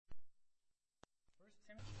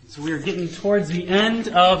So we are getting towards the end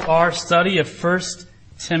of our study of 1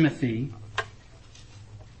 Timothy.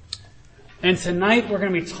 And tonight we're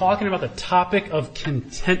going to be talking about the topic of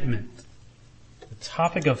contentment. The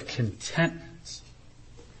topic of contentment.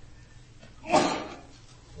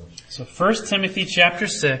 So 1 Timothy chapter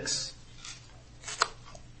 6.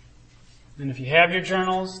 And if you have your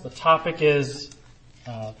journals, the topic is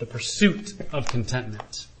the pursuit of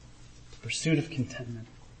contentment. The pursuit of contentment.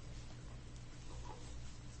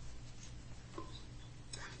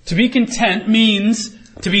 To be content means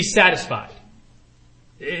to be satisfied.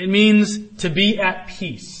 It means to be at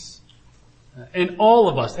peace. And all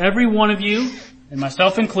of us, every one of you, and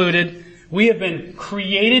myself included, we have been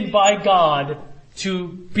created by God to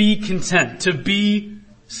be content, to be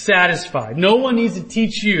satisfied. No one needs to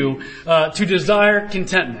teach you to desire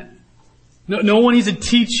contentment. No one needs to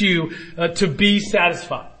teach you to be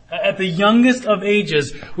satisfied. At the youngest of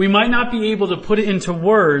ages, we might not be able to put it into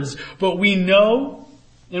words, but we know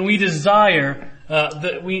and we desire,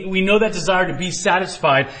 we know that desire to be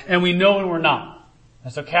satisfied, and we know when we're not.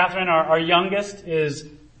 And so Catherine, our youngest, is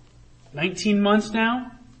 19 months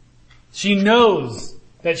now. She knows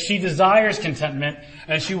that she desires contentment,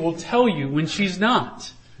 and she will tell you when she's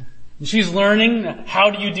not. And she's learning, how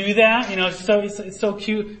do you do that? You know, it's so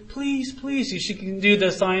cute. Please, please. She can do the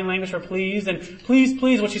sign language for please. And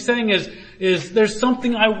please, what she's saying is there's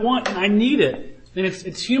something I want and I need it. And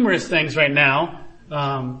it's humorous things right now.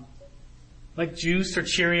 Like juice or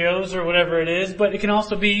Cheerios or whatever it is, but it can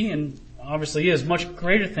also be, and obviously is, much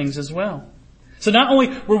greater things as well. So not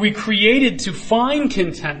only were we created to find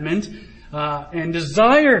contentment and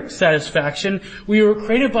desire satisfaction, we were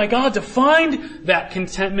created by God to find that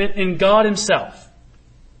contentment in God Himself.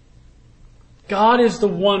 God is the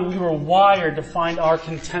one we were wired to find our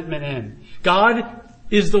contentment in. God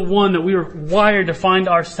is the one that we were wired to find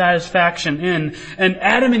our satisfaction in. And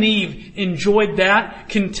Adam and Eve enjoyed that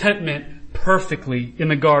contentment perfectly in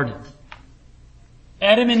the garden.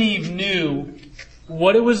 Adam and Eve knew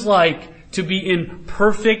what it was like to be in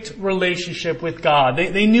perfect relationship with God.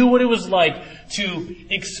 They knew what it was like to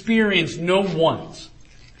experience no want.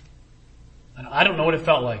 I don't know what it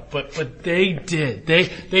felt like, but they did.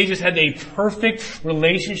 They just had a perfect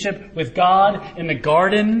relationship with God in the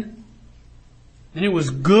garden. And it was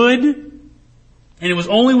good. And it was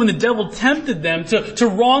only when the devil tempted them to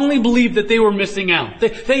wrongly believe that they were missing out.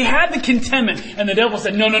 They had the contentment, and the devil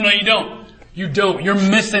said, no, you don't. You don't. You're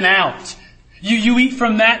missing out. You eat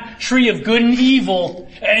from that tree of good and evil,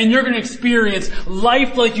 and you're going to experience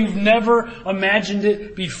life like you've never imagined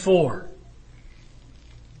it before.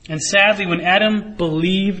 And sadly, when Adam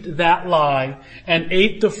believed that lie and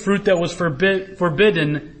ate the fruit that was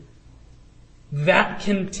forbidden, that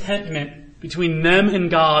contentment between them and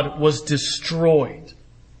God was destroyed.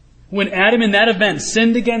 When Adam in that event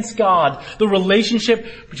sinned against God, the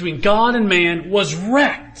relationship between God and man was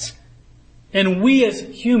wrecked. And we as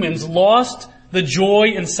humans lost the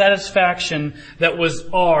joy and satisfaction that was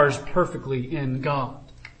ours perfectly in God.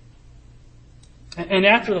 And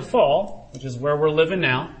after the fall, which is where we're living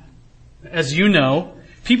now, as you know,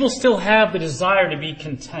 people still have the desire to be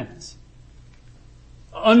content.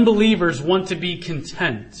 Unbelievers want to be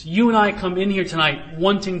content. You and I come in here tonight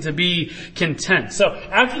wanting to be content. So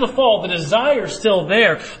after the fall, the desire is still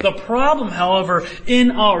there. The problem, however,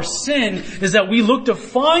 in our sin is that we look to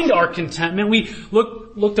find our contentment. We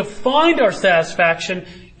look to find our satisfaction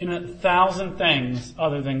in 1,000 things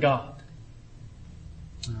other than God.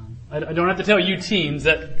 I don't have to tell you teens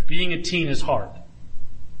that being a teen is hard.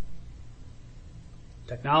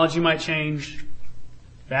 Technology might change.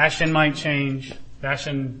 Fashion might change.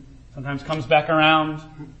 Fashion sometimes comes back around.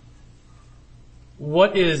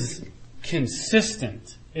 What is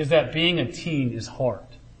consistent is that being a teen is hard.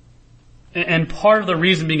 And part of the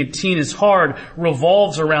reason being a teen is hard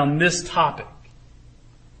revolves around this topic.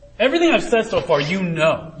 Everything I've said so far, you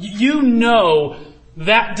know. You know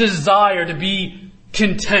that desire to be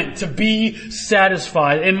content, to be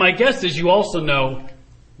satisfied. And my guess is you also know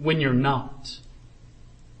when you're not.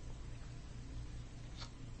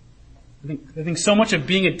 I think so much of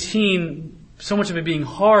being a teen, so much of it being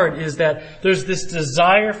hard is that there's this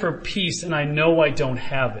desire for peace and I know I don't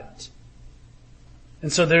have it.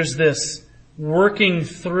 And so there's this working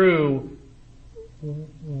through,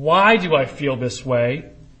 why do I feel this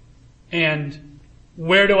way? And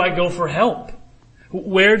where do I go for help?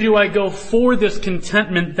 Where do I go for this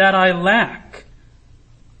contentment that I lack?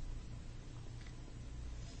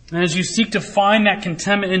 And as you seek to find that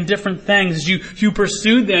contentment in different things, as you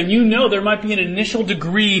pursue them, you know there might be an initial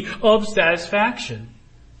degree of satisfaction.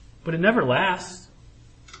 But it never lasts.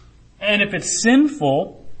 And if it's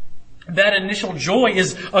sinful, that initial joy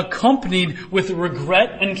is accompanied with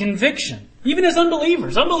regret and conviction. Even as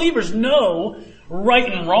unbelievers know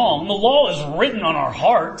right and wrong. The law is written on our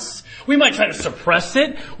hearts. We might try to suppress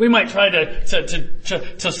it. We might try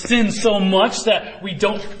to sin so much that we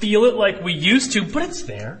don't feel it like we used to, but it's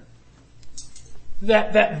there.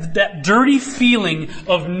 That dirty feeling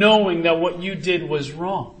of knowing that what you did was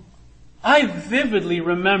wrong. I vividly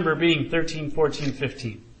remember being 13, 14,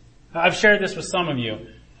 15. I've shared this with some of you.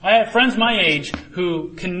 I have friends my age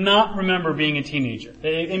who cannot remember being a teenager.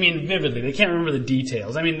 Vividly. They can't remember the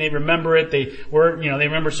details. They remember it. They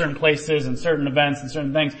remember certain places and certain events and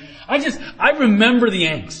certain things. I remember the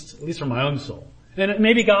angst, at least for my own soul. And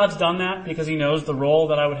maybe God's done that because He knows the role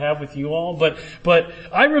that I would have with you all. But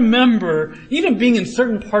I remember even being in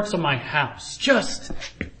certain parts of my house, just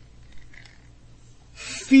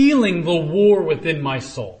feeling the war within my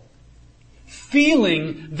soul.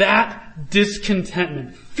 Feeling that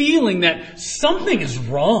discontentment. Feeling that something is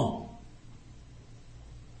wrong.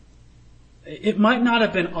 It might not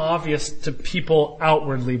have been obvious to people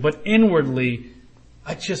outwardly, but inwardly,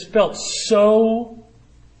 I just felt so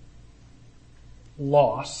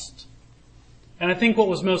lost. And I think what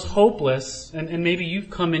was most hopeless, and maybe you've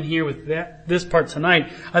come in here with this part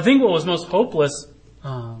tonight, I think what was most hopeless,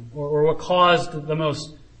 or what caused the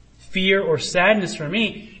most fear or sadness for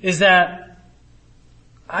me, is that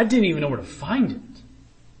I didn't even know where to find it.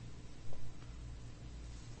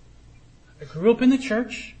 I grew up in the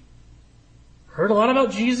church, heard a lot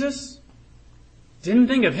about Jesus, didn't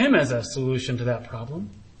think of Him as a solution to that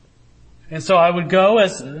problem. And so I would go,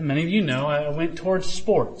 as many of you know, I went towards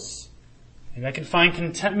sports. Maybe I could find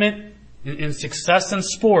contentment in success in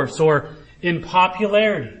sports or in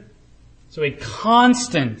popularity. So a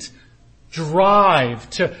constant drive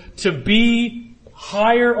to be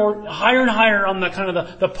higher and higher on the kind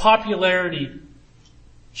of the popularity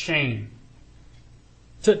chain.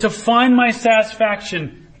 To find my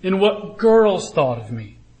satisfaction in what girls thought of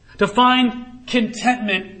me. To find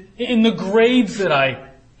contentment in the grades that I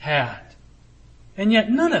had. And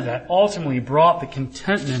yet none of that ultimately brought the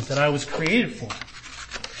contentment that I was created for.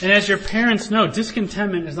 And as your parents know,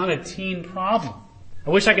 discontentment is not a teen problem.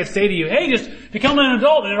 I wish I could say to you, hey, just become an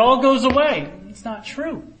adult and it all goes away. It's not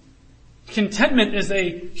true. Contentment is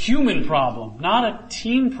a human problem, not a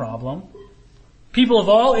teen problem. People of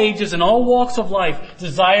all ages and all walks of life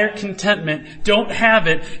desire contentment, don't have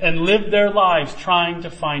it, and live their lives trying to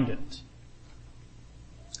find it.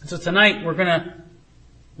 So tonight we're going to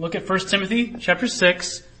look at 1 Timothy chapter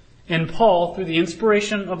 6, and Paul, through the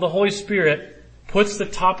inspiration of the Holy Spirit, puts the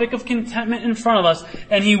topic of contentment in front of us,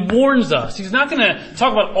 and he warns us. He's not going to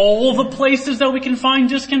talk about all the places that we can find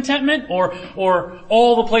discontentment or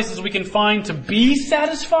all the places we can find to be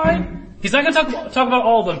satisfied. He's not going to talk about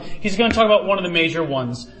all of them. He's going to talk about one of the major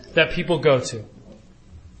ones that people go to.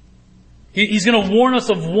 He's going to warn us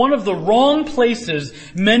of one of the wrong places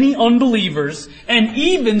many unbelievers and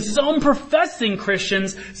even some professing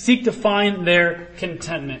Christians seek to find their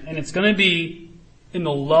contentment. And it's going to be in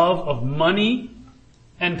the love of money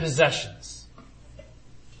and possessions.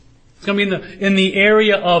 It's going to be in the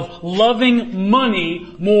area of loving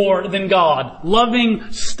money more than God.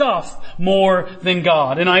 Loving stuff more than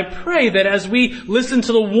God. And I pray that as we listen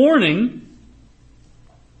to the warning,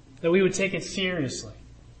 that we would take it seriously.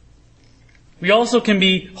 We also can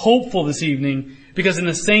be hopeful this evening because in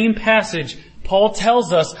the same passage, Paul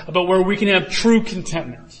tells us about where we can have true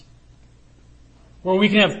contentment. Where we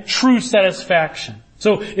can have true satisfaction.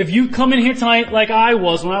 So if you come in here tonight like I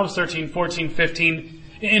was when I was 13, 14, 15,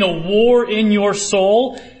 in a war in your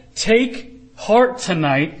soul, take heart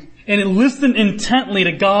tonight and listen intently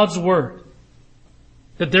to God's Word.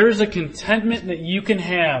 That there is a contentment that you can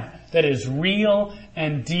have that is real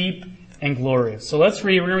and deep and glorious. So let's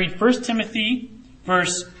read. We're going to read 1 Timothy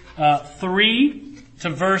verse 3 to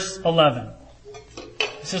verse 11.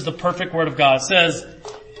 This is the perfect Word of God. It says,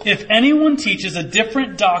 if anyone teaches a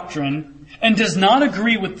different doctrine and does not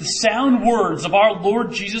agree with the sound words of our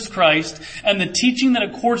Lord Jesus Christ and the teaching that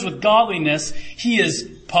accords with godliness, he is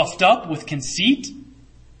puffed up with conceit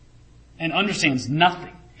and understands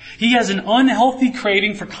nothing. He has an unhealthy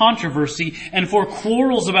craving for controversy and for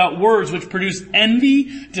quarrels about words which produce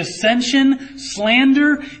envy, dissension,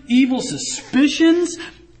 slander, evil suspicions,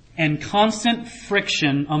 and constant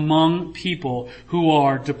friction among people who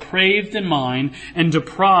are depraved in mind and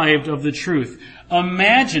deprived of the truth,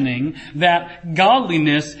 imagining that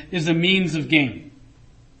godliness is a means of gain.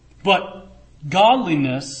 But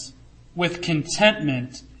godliness with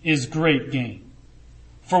contentment is great gain.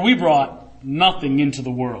 For we brought nothing into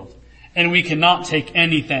the world, and we cannot take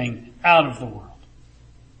anything out of the world.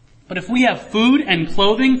 But if we have food and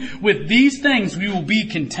clothing, with these things we will be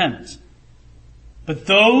content. But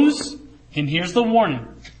those, and here's the warning,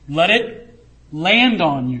 let it land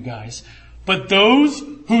on you guys. But those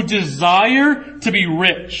who desire to be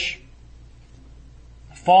rich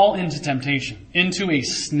fall into temptation, into a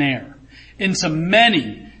snare, into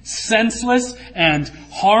many senseless and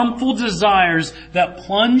harmful desires that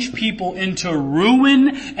plunge people into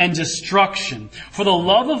ruin and destruction. For the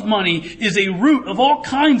love of money is a root of all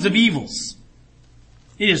kinds of evils.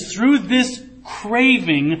 It is through this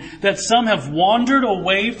craving that some have wandered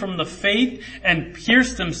away from the faith and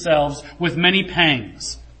pierced themselves with many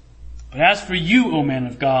pangs. But as for you, O man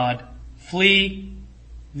of God, flee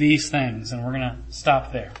these things. And we're going to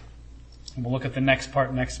stop there. And we'll look at the next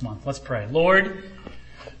part next month. Let's pray. Lord,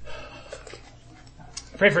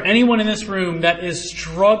 pray for anyone in this room that is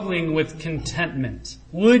struggling with contentment.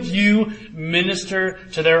 Would you minister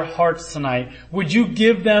to their hearts tonight? Would you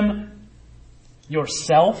give them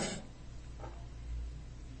yourself?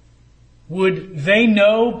 Would they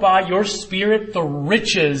know by your Spirit the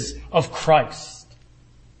riches of Christ?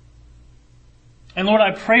 And Lord,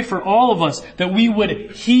 I pray for all of us that we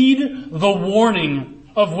would heed the warning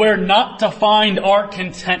of where not to find our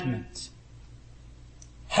contentment.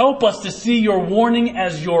 Help us to see your warning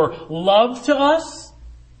as your love to us.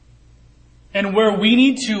 And where we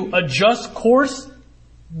need to adjust course,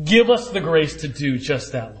 give us the grace to do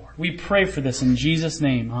just that, Lord. We pray for this in Jesus'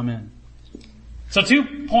 name. Amen. So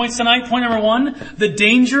 2 points tonight. Point number 1, the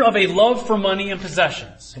danger of a love for money and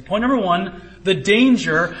possessions. So point number 1, the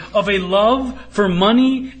danger of a love for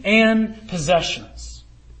money and possessions.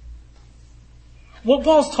 What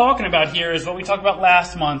Paul's talking about here is what we talked about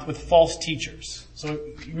last month with false teachers. So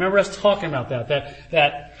remember us talking about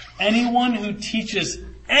that anyone who teaches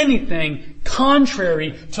anything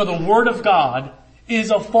contrary to the Word of God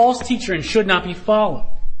is a false teacher and should not be followed.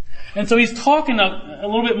 And so he's talking a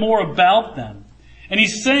little bit more about them. And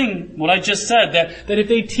he's saying what I just said, that if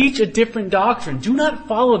they teach a different doctrine, do not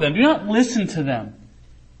follow them. Do not listen to them.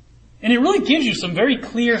 And it really gives you some very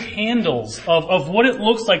clear handles of what it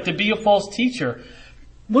looks like to be a false teacher.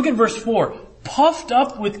 Look at verse 4. Puffed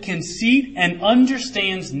up with conceit and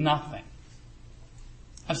understands nothing.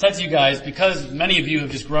 I've said to you guys, because many of you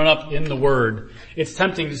have just grown up in the Word, it's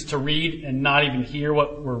tempting just to read and not even hear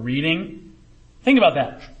what we're reading. Think about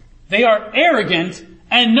that. They are arrogant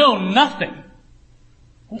and know nothing.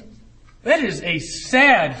 That is a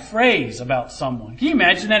sad phrase about someone. Can you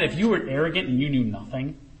imagine that if you were arrogant and you knew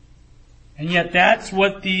nothing? And yet that's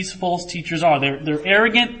what these false teachers are. They're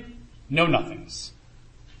arrogant, know nothings.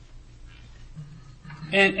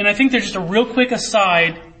 And I think there's just a real quick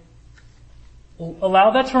aside.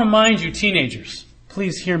 Allow that to remind you, teenagers.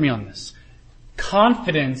 Please hear me on this.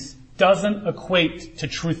 Confidence doesn't equate to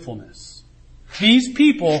truthfulness. These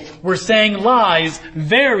people were saying lies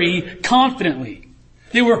very confidently.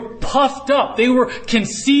 They were puffed up. They were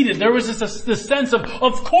conceited. There was this sense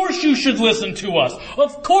of course you should listen to us.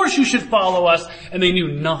 Of course you should follow us. And they knew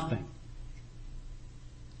nothing.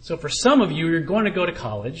 So for some of you, you're going to go to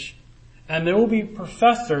college, and there will be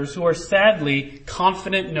professors who are sadly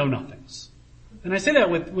confident know-nothings. And I say that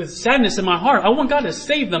with sadness in my heart. I want God to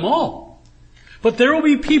save them all. But there will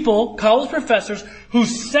be people, college professors, who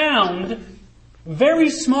sound very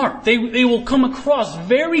smart. They will come across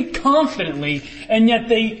very confidently, and yet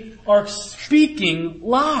they are speaking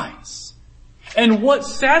lies. And what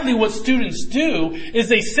students do is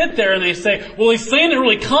they sit there and they say, well, he's saying it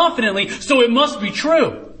really confidently, so it must be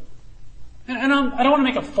true. And I don't want to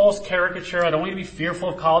make a false caricature. I don't want you to be fearful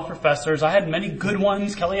of college professors. I had many good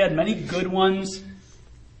ones. Kelly had many good ones.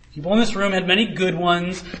 People in this room had many good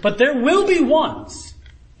ones. But there will be ones.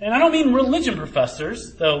 And I don't mean religion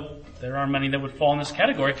professors, though there are many that would fall in this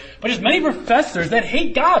category, but just many professors that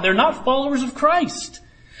hate God. They're not followers of Christ.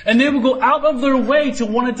 And they will go out of their way to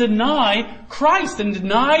want to deny Christ and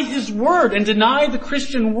deny His Word and deny the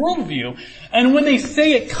Christian worldview. And when they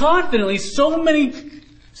say it confidently, so many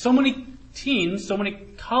teens, so many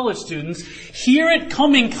college students hear it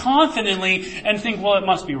coming confidently and think, well, it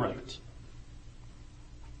must be right.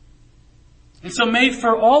 And so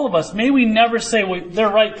for all of us, may we never say, well, they're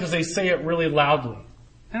right because they say it really loudly.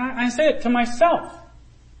 And I say it to myself.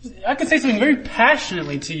 I could say something very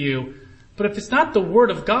passionately to you, but if it's not the Word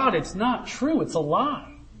of God, it's not true. It's a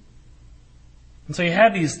lie. And so you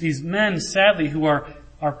have these men, sadly, who are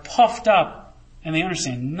puffed up and they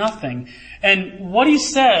understand nothing. And what he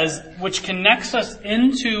says, which connects us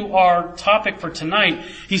into our topic for tonight,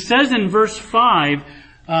 he says in verse 5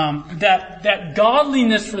 that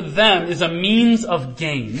godliness for them is a means of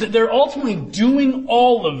gain. They're ultimately doing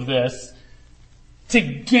all of this to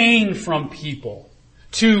gain from people,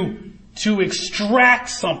 to extract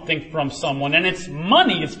something from someone. And it's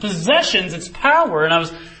money, it's possessions, it's power. And I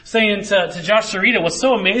was saying to Josh Sarita, what's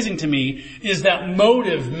so amazing to me is that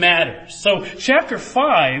motive matters. So chapter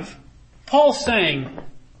 5, Paul's saying,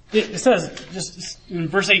 it says, just in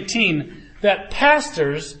verse 18, that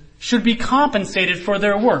pastors should be compensated for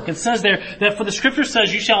their work. It says there that for the scripture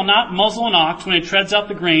says, you shall not muzzle an ox when it treads out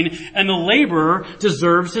the grain, and the laborer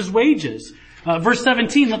deserves his wages. Verse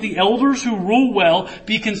 17, let the elders who rule well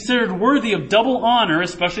be considered worthy of double honor,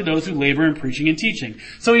 especially those who labor in preaching and teaching.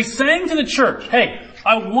 So he's saying to the church, hey,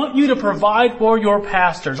 I want you to provide for your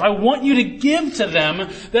pastors. I want you to give to them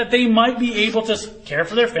that they might be able to care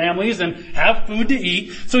for their families and have food to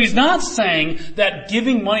eat. So he's not saying that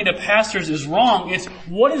giving money to pastors is wrong. It's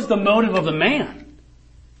what is the motive of the man?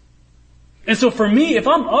 And so for me, if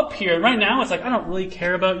I'm up here right now, it's like, I don't really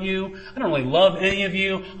care about you. I don't really love any of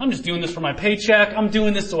you. I'm just doing this for my paycheck. I'm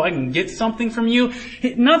doing this so I can get something from you.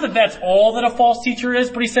 Not that that's all that a false teacher is,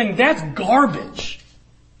 but he's saying that's garbage.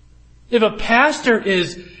 If a pastor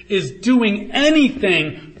is doing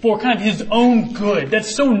anything for kind of his own good,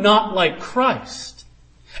 that's so not like Christ.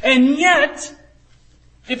 And yet,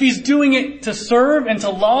 if he's doing it to serve and to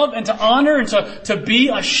love and to honor and to be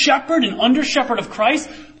a shepherd and under shepherd of Christ,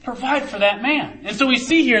 provide for that man. And so we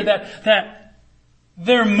see here that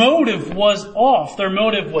their motive was off. Their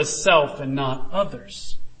motive was self and not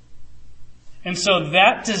others. And so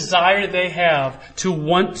that desire they have to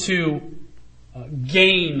want to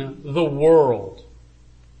gain the world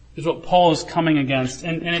is what Paul is coming against.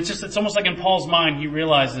 And it's almost like in Paul's mind he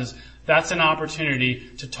realizes that's an opportunity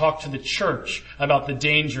to talk to the church about the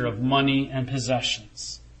danger of money and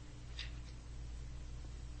possessions.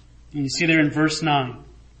 And you see there in verse 9,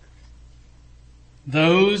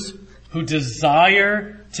 those who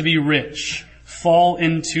desire to be rich fall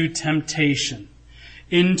into temptation,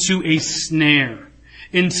 into a snare,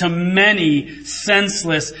 into many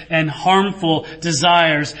senseless and harmful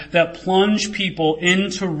desires that plunge people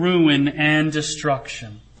into ruin and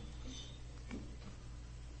destruction.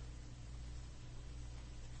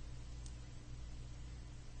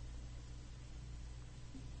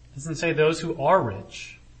 It doesn't say those who are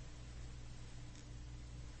rich.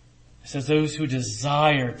 It says those who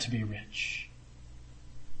desire to be rich.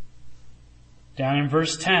 Down in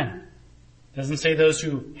verse 10, it doesn't say those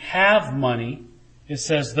who have money. It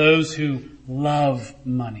says those who love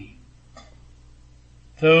money.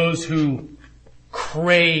 Those who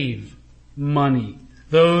crave money.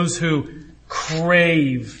 Those who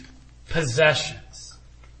crave possessions.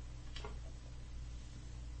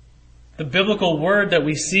 The biblical word that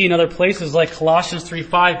we see in other places like Colossians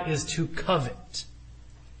 3:5 is to covet.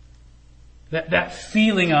 That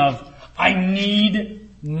feeling of, I need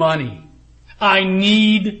money. I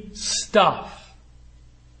need stuff.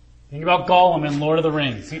 Think about Gollum in Lord of the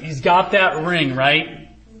Rings. He's got that ring, right?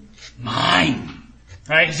 Mine.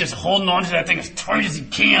 Right? He's just holding on to that thing as tight as he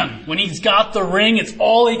can. When he's got the ring, it's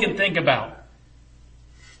all he can think about.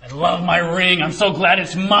 I love my ring. I'm so glad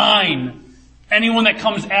it's mine. Anyone that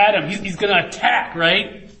comes at him, he's going to attack,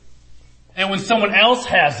 right? And when someone else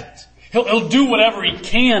has it, he'll do whatever he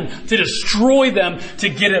can to destroy them to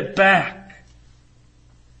get it back.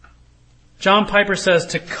 John Piper says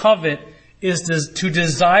to covet is to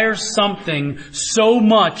desire something so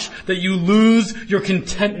much that you lose your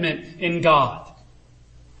contentment in God.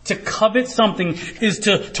 To covet something is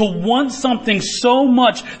to want something so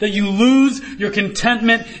much that you lose your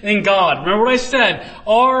contentment in God. Remember what I said?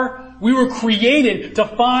 We were created to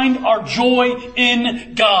find our joy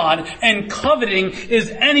in God, and coveting is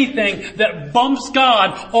anything that bumps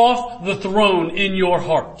God off the throne in your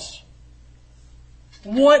heart.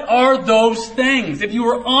 What are those things? If you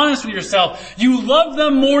were honest with yourself, you love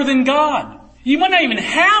them more than God. You might not even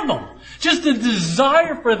have them. Just the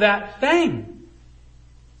desire for that thing.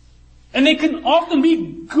 And they can often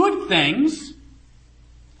be good things.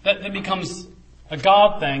 That becomes a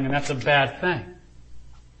God thing, and that's a bad thing.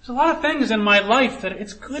 There's a lot of things in my life that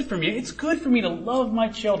it's good for me. It's good for me to love my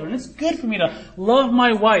children. It's good for me to love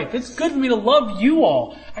my wife. It's good for me to love you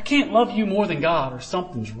all. I can't love you more than God, or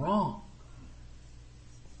something's wrong.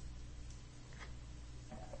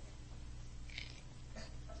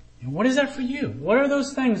 And what is that for you? What are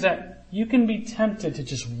those things that you can be tempted to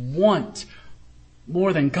just want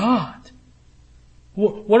more than God?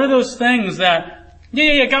 What are those things that,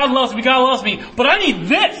 God loves me, but I need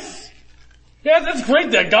this. Yeah, that's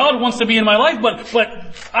great that God wants to be in my life, but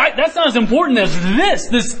that's not as important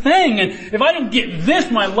as this thing. And if I don't get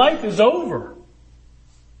this, my life is over.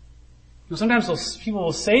 Sometimes people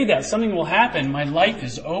will say that. Something will happen, my life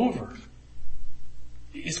is over.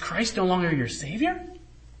 Is Christ no longer your Savior?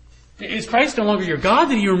 Is Christ no longer your God?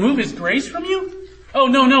 Did He remove His grace from you? Oh,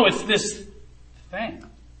 no, it's this thing.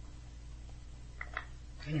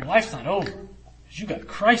 And your life's not over, because you got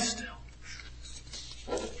Christ still.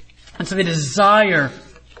 And so they desire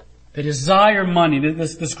money.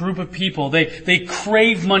 This group of people, they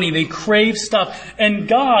crave money, they crave stuff. And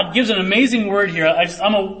God gives an amazing word here.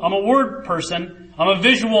 I'm a word person. I'm a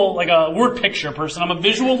visual, like a word picture person. I'm a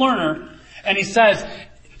visual learner. And He says,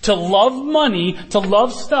 to love money, to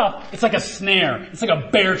love stuff, it's like a snare. It's like a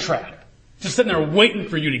bear trap. Just sitting there waiting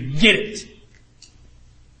for you to get it.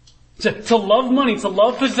 To love money, to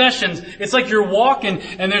love possessions, it's like you're walking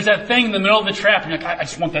and there's that thing in the middle of the trap and you're like, I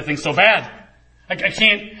just want that thing so bad. I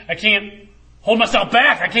can't hold myself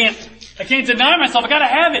back. I can't deny myself. I gotta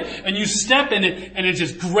have it. And you step in it and it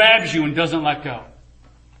just grabs you and doesn't let go.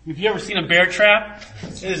 Have you ever seen a bear trap?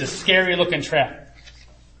 It is a scary looking trap.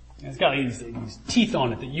 It's got these teeth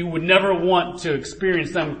on it that you would never want to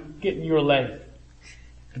experience them getting your leg.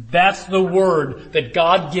 That's the word that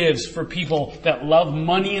God gives for people that love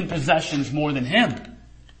money and possessions more than Him.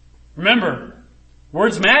 Remember,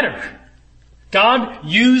 words matter. God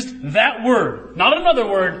used that word, not another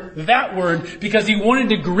word, that word, because He wanted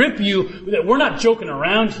to grip you that we're not joking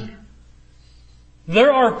around here.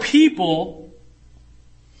 There are people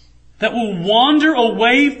that will wander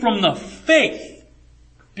away from the faith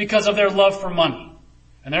because of their love for money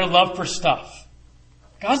and their love for stuff.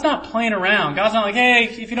 God's not playing around. God's not like, hey,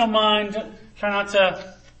 if you don't mind, try not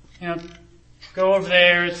to, go over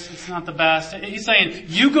there. It's not the best. He's saying,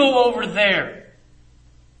 you go over there.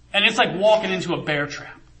 And it's like walking into a bear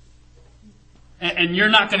trap. And you're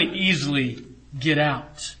not going to easily get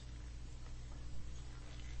out.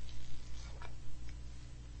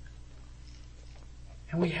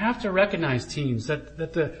 And we have to recognize, teens, that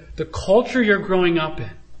the culture you're growing up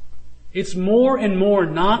in, it's more and more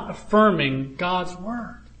not affirming God's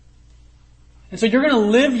Word. And so you're going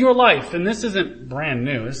to live your life, and this isn't brand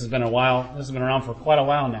new. This has been around for quite a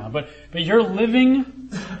while now. But you're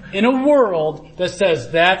living in a world that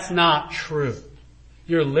says that's not true.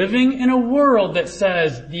 You're living in a world that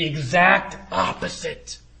says the exact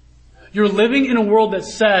opposite. You're living in a world that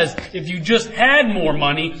says if you just had more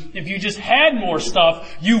money, if you just had more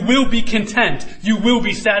stuff, you will be content. You will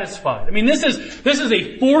be satisfied. I mean, this is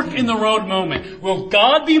a fork in the road moment. Will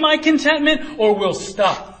God be my contentment or will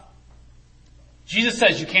stuff? Jesus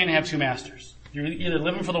says you can't have two masters. You're either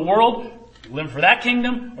living for the world, you're living for that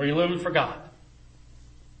kingdom, or you're living for God.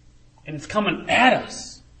 And it's coming at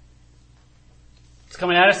us. It's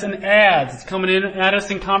coming at us in ads. It's coming at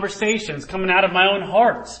us in conversation. It's coming out of my own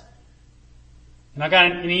heart. And I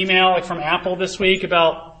got an email from Apple this week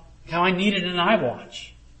about how I needed an iWatch.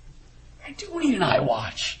 I do need an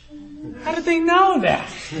iWatch. How did they know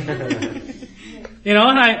that?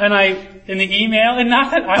 And I in the email, and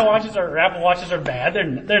not that iWatches or Apple Watches are bad.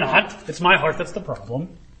 They're not. It's my heart that's the problem.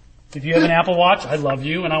 If you have an Apple Watch, I love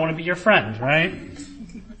you and I want to be your friend, right?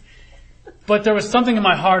 But there was something in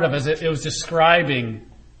my heart of as it was describing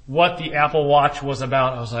what the Apple Watch was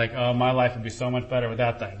about. I was like, oh, my life would be so much better with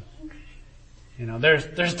that thing.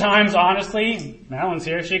 There's times, honestly, Madeline's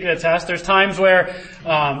here, she could attest, there's times where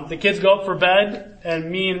the kids go up for bed and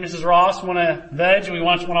me and Mrs. Ross want to veg and we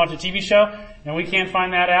want to watch a TV show and we can't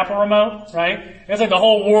find that Apple remote, right? It's like the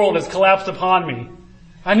whole world has collapsed upon me.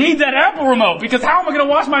 I need that Apple remote because how am I going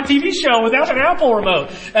to watch my TV show without an Apple remote?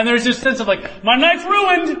 And there's this sense of like, my night's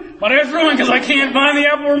ruined because I can't find the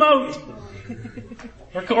Apple remote.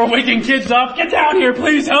 Or waking kids up, get down here,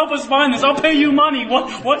 please help us find this. I'll pay you money.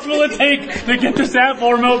 What will it take to get this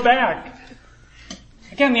Apple remote back?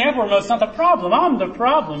 Again, the Apple remote's not the problem. I'm the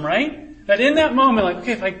problem, right? That in that moment, like,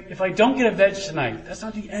 okay, if I don't get a veg tonight, that's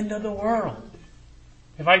not the end of the world.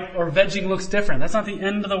 Or vegging looks different, that's not the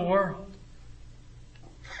end of the world.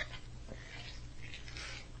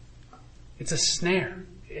 It's a snare.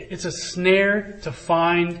 It's a snare to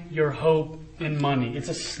find your hope in money. It's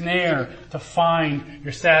a snare to find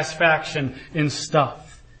your satisfaction in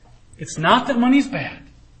stuff. It's not that money's bad.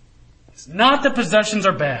 It's not that possessions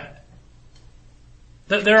are bad.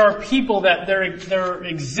 There are people that their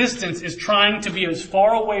existence is trying to be as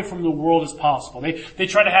far away from the world as possible. They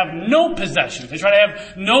try to have no possessions. They try to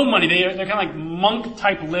have no money. They're kind of like monk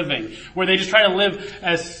type living, where they just try to live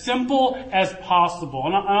as simple as possible.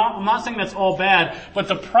 And I'm not saying that's all bad, but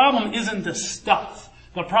the problem isn't the stuff.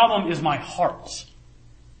 The problem is my heart.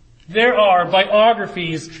 There are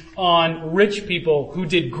biographies on rich people who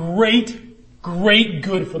did great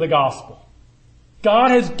good for the gospel.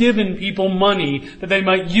 God has given people money that they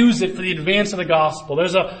might use it for the advance of the gospel.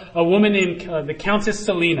 There's a woman named the Countess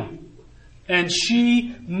Selina. And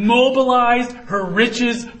she mobilized her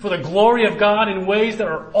riches for the glory of God in ways that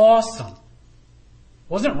are awesome. It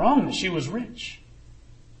wasn't wrong that she was rich.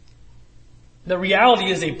 The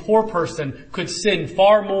reality is a poor person could sin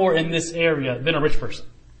far more in this area than a rich person.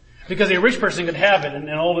 Because a rich person could have it and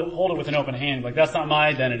hold it with an open hand. Like, that's not my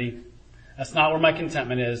identity. That's not where my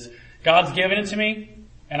contentment is. God's given it to me,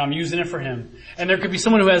 and I'm using it for Him. And there could be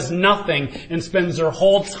someone who has nothing and spends their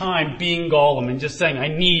whole time being Gollum and just saying, I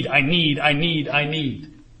need.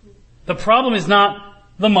 The problem is not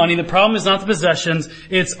the money. The problem is not the possessions.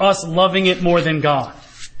 It's us loving it more than God.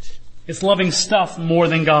 It's loving stuff more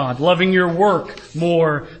than God. Loving your work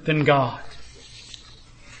more than God.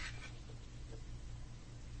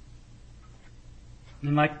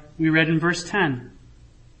 And like we read in verse 10,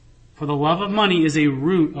 for the love of money is a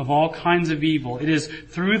root of all kinds of evil. It is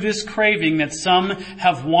through this craving that some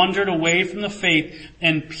have wandered away from the faith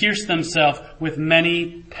and pierced themselves with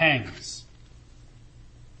many pangs.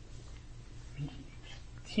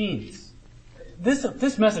 Teens,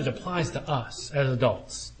 this message applies to us as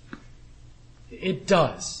adults. It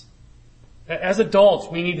does. As adults,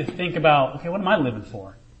 we need to think about, okay, what am I living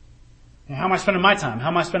for? And how am I spending my time? How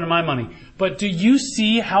am I spending my money? But do you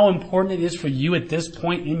see how important it is for you at this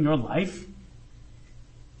point in your life?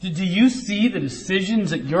 Do you see the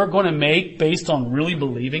decisions that you're going to make based on really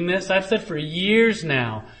believing this? I've said for years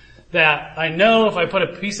now that I know if I put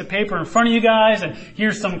a piece of paper in front of you guys and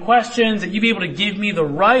here's some questions that you'd be able to give me the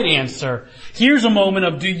right answer. Here's a moment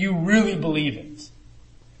of, do you really believe it?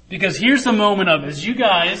 Because here's the moment of, as you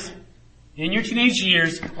guys in your teenage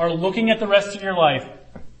years are looking at the rest of your life,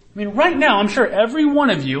 I mean, right now, I'm sure every one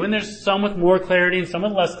of you, and there's some with more clarity and some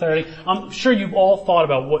with less clarity, I'm sure you've all thought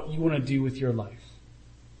about what you want to do with your life.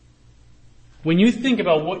 When you think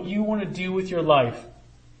about what you want to do with your life,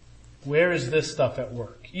 where is this stuff at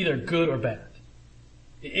work? Either good or bad.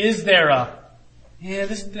 Is there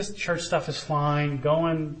this church stuff is fine, go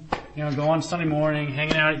on Sunday morning,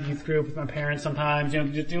 hanging out at youth group with my parents sometimes,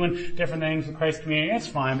 just doing different things with Christ community, that's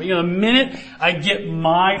fine. But the minute I get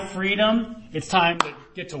my freedom, it's time to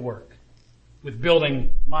get to work with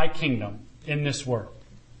building my kingdom in this world.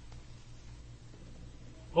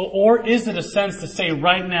 Or is it a sense to say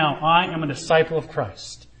right now, I am a disciple of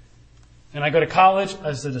Christ. And I go to college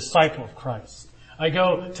as a disciple of Christ. I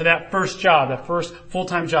go to that first job, that first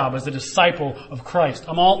full-time job as a disciple of Christ.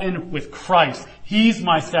 I'm all in with Christ. He's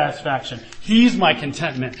my satisfaction. He's my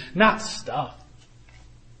contentment, not stuff.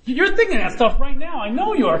 You're thinking that stuff right now. I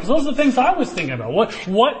know you are, because those are the things I was thinking about.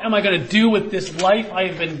 What am I going to do with this life I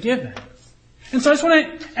have been given? And so I just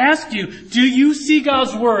want to ask you, do you see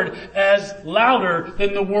God's Word as louder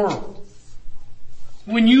than the world?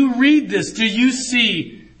 When you read this, do you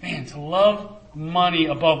see, man, to love money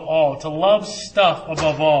above all, to love stuff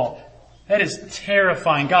above all, that is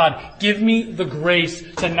terrifying. God, give me the grace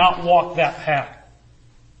to not walk that path.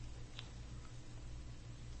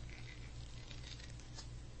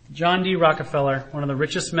 John D. Rockefeller, one of the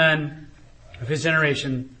richest men of his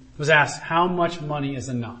generation, was asked, how much money is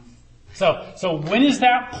enough? So when is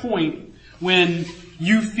that point when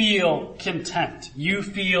you feel content? You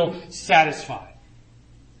feel satisfied?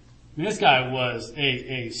 I mean, this guy was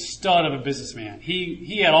a stud of a businessman.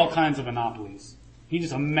 He had all kinds of monopolies. He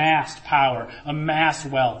just amassed power, amassed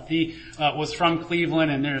wealth. He was from Cleveland,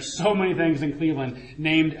 and there's so many things in Cleveland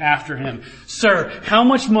named after him. Sir, how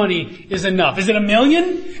much money is enough? Is it $1 million?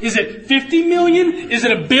 Is it 50 million? Is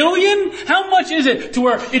it $1 billion? How much is it to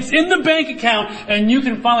where it's in the bank account and you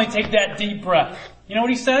can finally take that deep breath? You know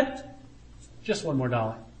what he said? Just $1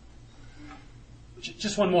 more.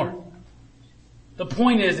 Just one more. The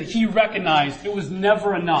point is that he recognized it was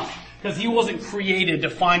never enough because he wasn't created to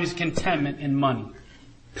find his contentment in money.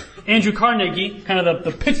 Andrew Carnegie, kind of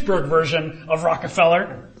the Pittsburgh version of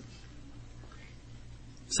Rockefeller,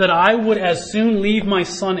 said, I would as soon leave my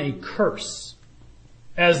son a curse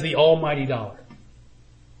as the almighty dollar.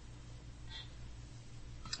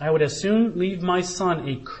 I would as soon leave my son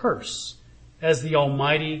a curse as the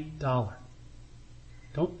almighty dollar.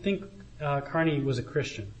 Don't think Carnegie was a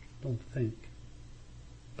Christian. Don't think.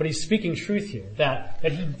 But he's speaking truth here, that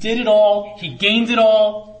he did it all, he gained it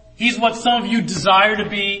all. He's what some of you desire to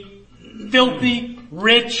be, filthy,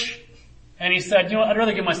 rich. And he said, I'd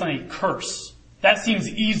rather give my son a curse. That seems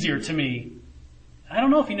easier to me. I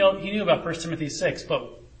don't know if he knew about 1 Timothy 6,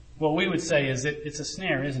 but what we would say is it's a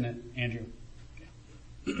snare, isn't it, Andrew?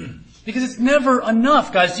 Because it's never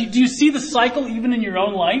enough, guys. Do you see the cycle even in your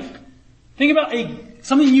own life? Think about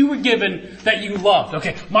something you were given that you loved.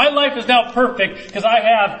 Okay, my life is now perfect because I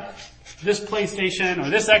have this PlayStation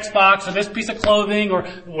or this Xbox or this piece of clothing or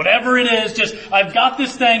whatever it is. I've got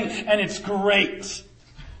this thing and it's great.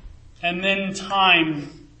 And then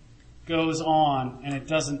time goes on and it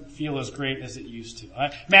doesn't feel as great as it used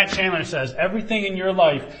to. Matt Chandler says, everything in your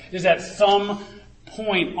life is at some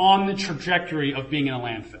point on the trajectory of being in a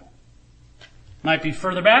landfill. Might be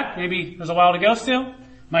further back, maybe there's a while to go still.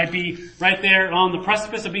 Might be right there on the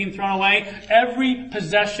precipice of being thrown away. Every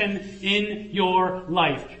possession in your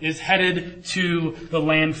life is headed to the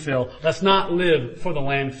landfill. Let's not live for the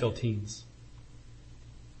landfill, teens.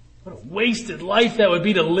 What a wasted life that would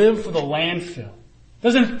be to live for the landfill.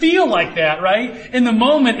 Doesn't feel like that, right? In the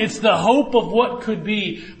moment, it's the hope of what could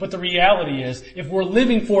be. But the reality is, if we're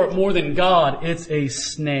living for it more than God, it's a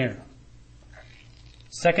snare.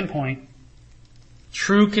 Second point,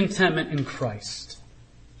 true contentment in Christ.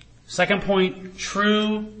 Second point,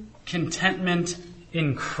 true contentment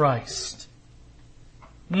in Christ.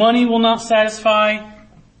 Money will not satisfy.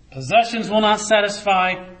 Possessions will not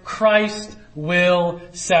satisfy. Christ will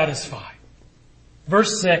satisfy.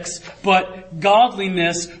 Verse 6, but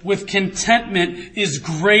godliness with contentment is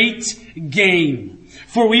great gain.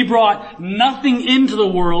 For we brought nothing into the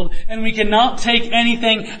world, and we cannot take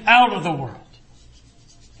anything out of the world.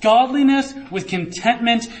 Godliness with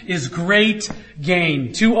contentment is great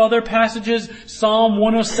gain. Two other passages, Psalm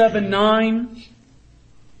 107:9.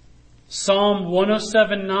 Psalm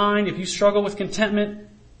 107:9. If you struggle with contentment,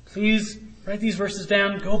 please write these verses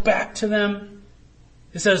down. Go back to them.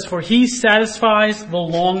 It says, for he satisfies the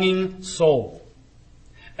longing soul,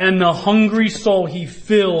 and the hungry soul he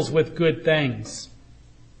fills with good things.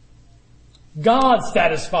 God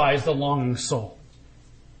satisfies the longing soul.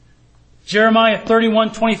 Jeremiah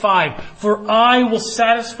 31:25, for I will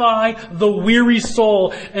satisfy the weary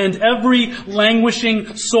soul, and every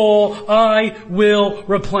languishing soul I will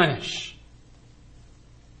replenish.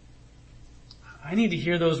 I need to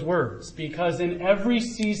hear those words, because in every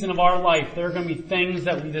season of our life there are going to be things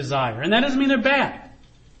that we desire. And that doesn't mean they're bad.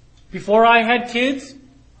 Before I had kids,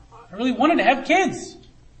 I really wanted to have kids.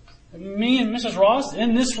 Me and Mrs. Ross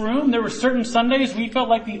in this room, there were certain Sundays we felt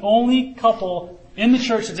like the only couple in the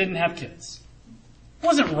church that didn't have kids. It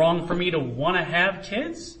wasn't wrong for me to want to have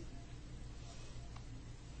kids.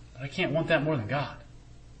 But I can't want that more than God.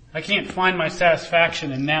 I can't find my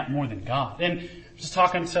satisfaction in that more than God. And just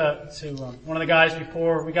talking to one of the guys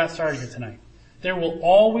before we got started here tonight. There will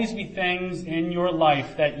always be things in your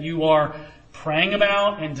life that you are praying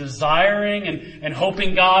about and desiring and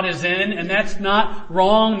hoping God is in, and that's not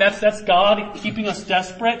wrong. That's God keeping us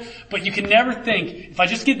desperate. But you can never think, if I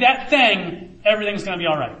just get that thing, everything's going to be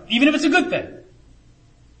alright. Even if it's a good thing.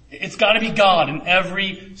 It's got to be God in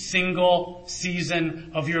every single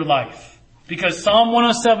season of your life. Because Psalm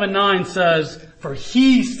 107:9 says, for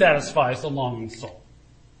he satisfies the longing soul.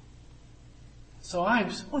 So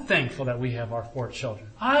I'm so thankful that we have our 4 children.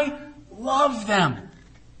 I love them.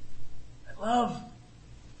 I love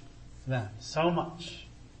them so much.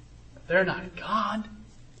 But they're not God.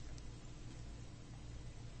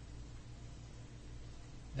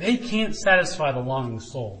 They can't satisfy the longing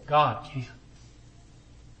soul. God can.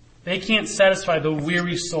 They can't satisfy the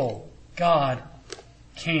weary soul. God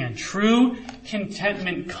can. True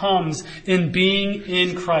contentment comes in being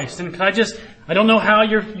in Christ. And can I don't know how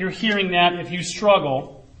you're hearing that if you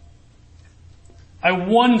struggle. I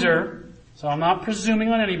wonder, so I'm not presuming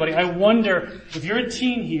on anybody, I wonder if you're a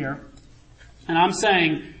teen here and I'm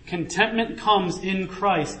saying contentment comes in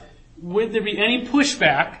Christ, would there be any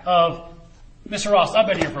pushback of, Mr. Ross, I've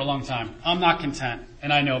been here for a long time. I'm not content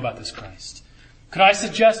and I know about this Christ. Could I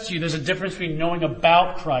suggest to you there's a difference between knowing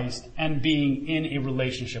about Christ and being in a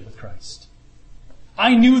relationship with Christ?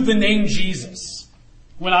 I knew the name Jesus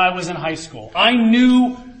when I was in high school. I'm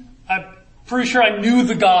pretty sure I knew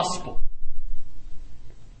the gospel.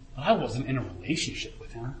 But I wasn't in a relationship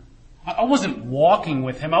with Him. I wasn't walking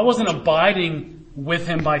with Him. I wasn't abiding with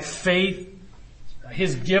Him by faith,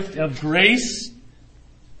 His gift of grace.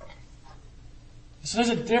 So there's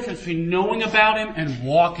a difference between knowing about Him and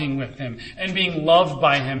walking with Him and being loved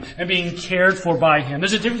by Him and being cared for by Him.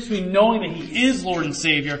 There's a difference between knowing that He is Lord and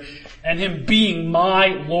Savior and Him being my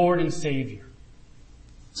Lord and Savior.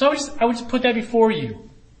 So I would just put that before you.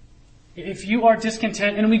 If you are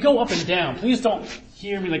discontent, and we go up and down, please don't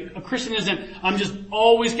hear me like a Christian isn't, I'm just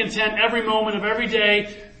always content every moment of every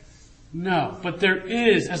day. No, but there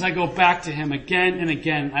is, as I go back to Him again and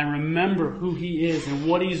again, I remember who He is and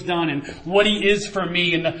what He's done and what He is for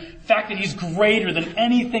me and the fact that He's greater than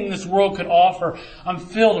anything this world could offer. I'm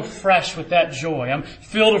filled afresh with that joy. I'm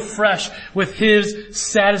filled afresh with His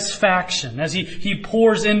satisfaction as He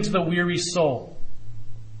pours into the weary soul.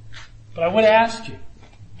 But I would ask you,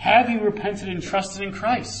 have you repented and trusted in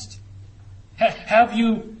Christ? Have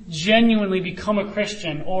you genuinely become a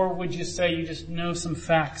Christian, or would you say you just know some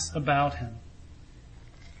facts about Him?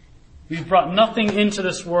 We've brought nothing into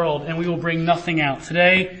this world, and we will bring nothing out.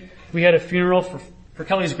 Today, we had a funeral for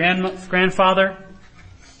Kelly's grandfather,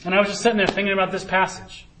 and I was just sitting there thinking about this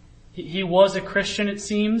passage. He was a Christian, it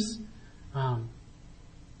seems.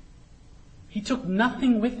 He took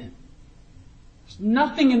nothing with him. There's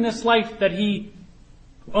nothing in this life that he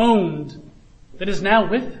owned that is now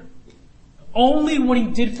with him. Only what he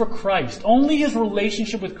did for Christ, only his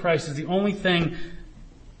relationship with Christ is the only thing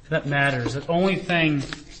that matters, the only thing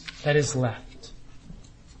that is left.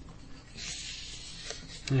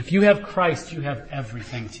 And if you have Christ, you have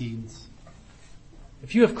everything, teens.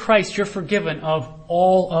 If you have Christ, you're forgiven of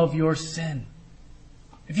all of your sin.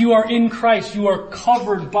 If you are in Christ, you are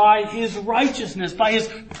covered by His righteousness, by His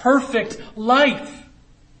perfect life.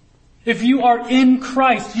 If you are in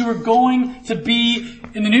Christ, you are going to be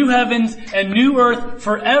in the new heavens and new earth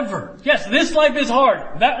forever. Yes, this life is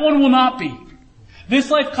hard. That one will not be. This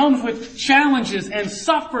life comes with challenges and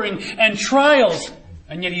suffering and trials,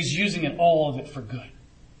 and yet He's using it, all of it, for good.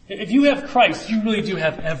 If you have Christ, you really do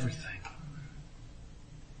have everything.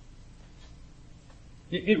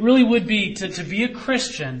 It really would be to be a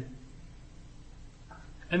Christian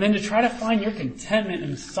and then to try to find your contentment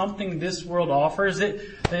in something this world offers. The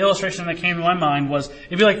illustration that came to my mind was,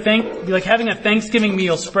 it'd be like having a Thanksgiving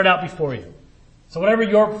meal spread out before you. So whatever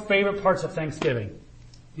your favorite parts of Thanksgiving.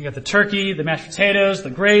 You got the turkey, the mashed potatoes, the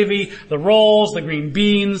gravy, the rolls, the green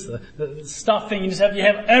beans, the stuffing. You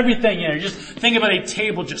have everything in there. You just think about a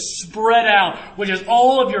table just spread out, which is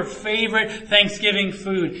all of your favorite Thanksgiving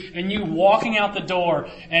food, and you walking out the door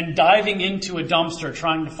and diving into a dumpster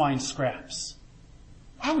trying to find scraps.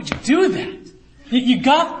 Why would you do that? You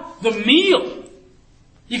got the meal.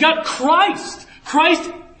 You got Christ.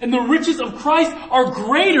 Christ and the riches of Christ are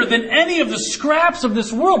greater than any of the scraps of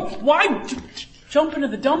this world. Why jump into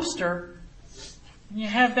the dumpster when you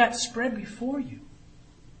have that spread before you?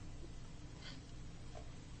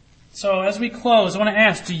 So as we close, I want to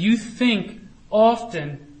ask, do you think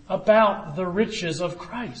often about the riches of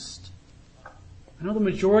Christ? I know the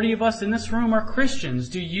majority of us in this room are Christians.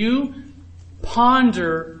 Do you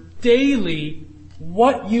ponder daily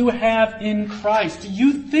what you have in Christ? Do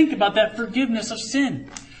you think about that forgiveness of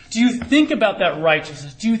sin? Do you think about that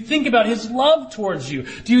righteousness? Do you think about His love towards you?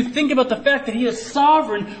 Do you think about the fact that He is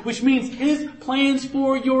sovereign, which means His plans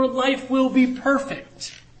for your life will be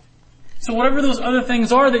perfect? So whatever those other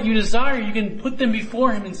things are that you desire, you can put them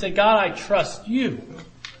before Him and say, God, I trust You.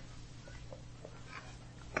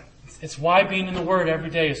 It's why being in the Word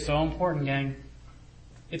every day is so important, gang.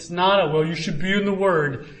 It's not well, you should be in the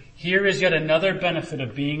Word. Here is yet another benefit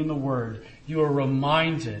of being in the Word. You are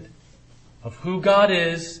reminded of who God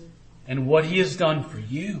is and what He has done for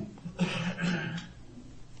you.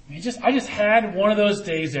 I just had one of those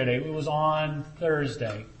days there. It was on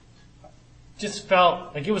Thursday. Just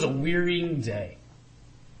felt like it was a wearying day.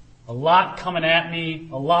 A lot coming at me,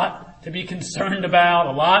 a lot to be concerned about,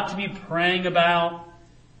 a lot to be praying about.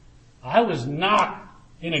 I was not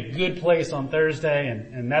in a good place on Thursday,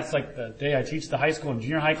 and that's like the day I teach the high school and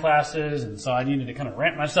junior high classes, and so I needed to kind of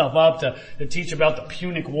ramp myself up to teach about the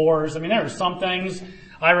Punic Wars. I mean, there were some things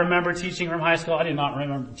I remember teaching from high school. I did not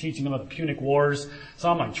remember teaching about the Punic Wars.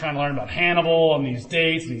 So I'm like trying to learn about Hannibal and these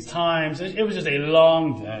dates and these times. It was just a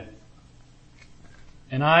long day.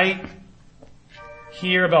 And I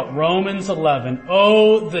hear about Romans 11.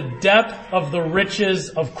 Oh, the depth of the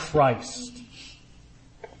riches of Christ.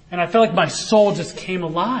 And I felt like my soul just came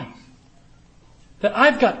alive. That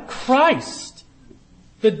I've got Christ.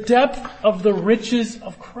 The depth of the riches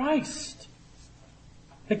of Christ.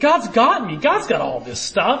 That God's got me. God's got all this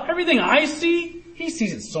stuff. Everything I see, He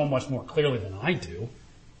sees it so much more clearly than I do.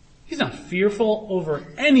 He's not fearful over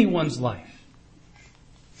anyone's life.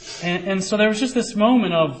 And so there was just this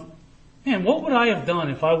moment of, man, what would I have done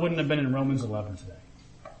if I wouldn't have been in Romans 11 today?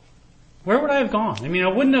 Where would I have gone? I mean, I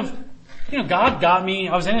wouldn't have, God got me.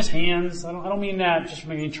 I was in His hands. I don't mean that just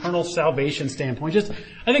from an eternal salvation standpoint.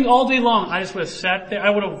 I think all day long, I just would have sat there. I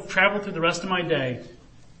would have traveled through the rest of my day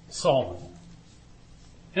sullen.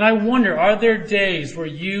 And I wonder, are there days where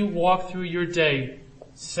you walk through your day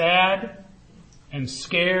sad and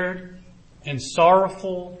scared and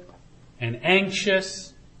sorrowful and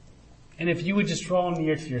anxious? And if you would just draw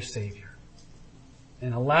near to your Savior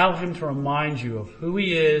and allow Him to remind you of who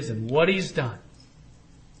He is and what He's done.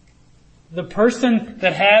 The person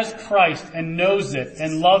that has Christ and knows it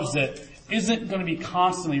and loves it isn't going to be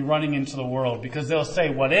constantly running into the world because they'll say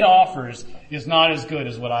what it offers is not as good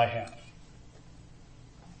as what I have.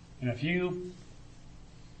 And if you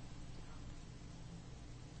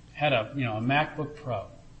had a MacBook Pro,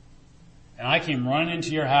 and I came running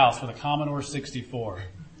into your house with a Commodore 64,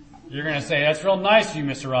 you're going to say, that's real nice of you,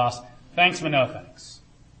 Mr. Ross. Thanks, but no thanks.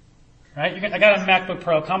 Right? I got a MacBook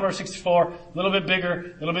Pro, Commodore 64, a little bit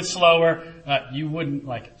bigger, a little bit slower. You wouldn't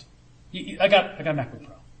like it. I got a MacBook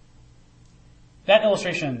Pro. That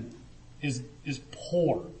illustration is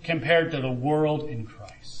poor compared to the world in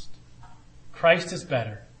Christ. Christ is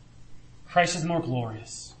better. Christ is more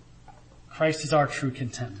glorious. Christ is our true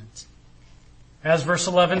contentment. As verse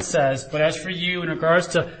 11 says, but as for you, in regards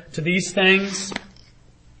to these things,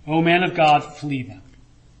 O man of God, flee them.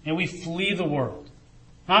 And we flee the world.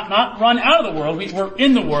 Not run out of the world. We're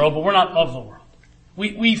in the world, but we're not of the world.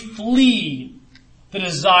 We flee the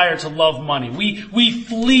desire to love money. We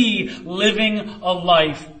flee living a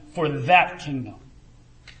life for that kingdom.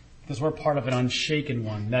 Because we're part of an unshaken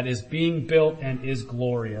one that is being built and is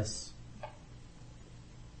glorious.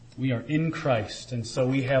 We are in Christ, and so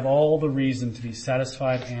we have all the reason to be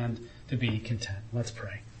satisfied and to be content. Let's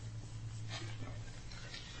pray.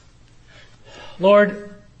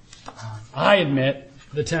 Lord, I admit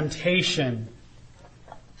the temptation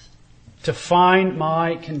to find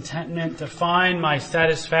my contentment, to find my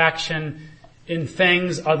satisfaction in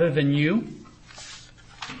things other than you.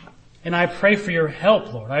 And I pray for your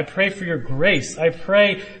help, Lord. I pray for your grace. I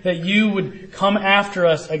pray that you would come after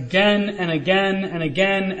us again and again and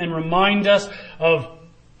again and remind us of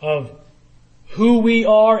who we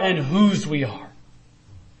are and whose we are.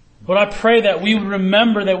 Lord, I pray that we would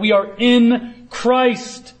remember that we are in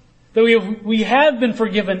Christ, that we have been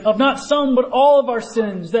forgiven of not some but all of our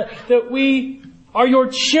sins, that we are your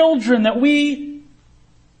children, that we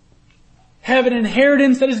have an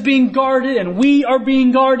inheritance that is being guarded and we are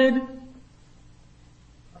being guarded,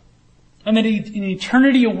 and that an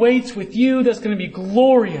eternity awaits with you that's going to be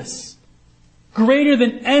glorious, greater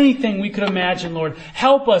than anything we could imagine, Lord.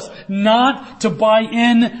 Help us not to buy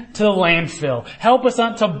in to the landfill. Help us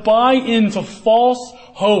not to buy into false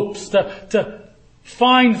hopes, to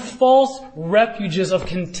find false refuges of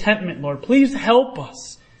contentment, Lord. Please help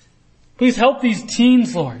us. Please help these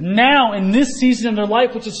teens, Lord, now in this season of their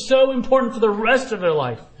life, which is so important for the rest of their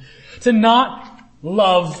life, to not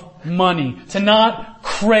love money, to not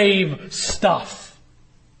crave stuff,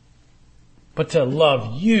 but to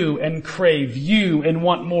love you and crave you and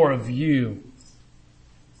want more of you.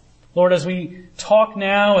 Lord, as we talk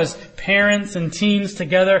now as parents and teens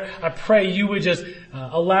together, I pray you would just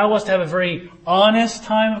allow us to have a very honest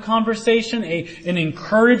time of conversation, an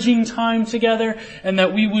encouraging time together, and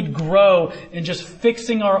that we would grow in just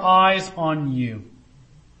fixing our eyes on you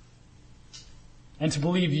and to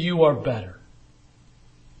believe you are better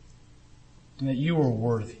and that you are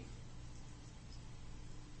worthy.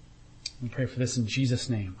 We pray for this in Jesus'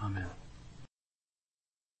 name. Amen.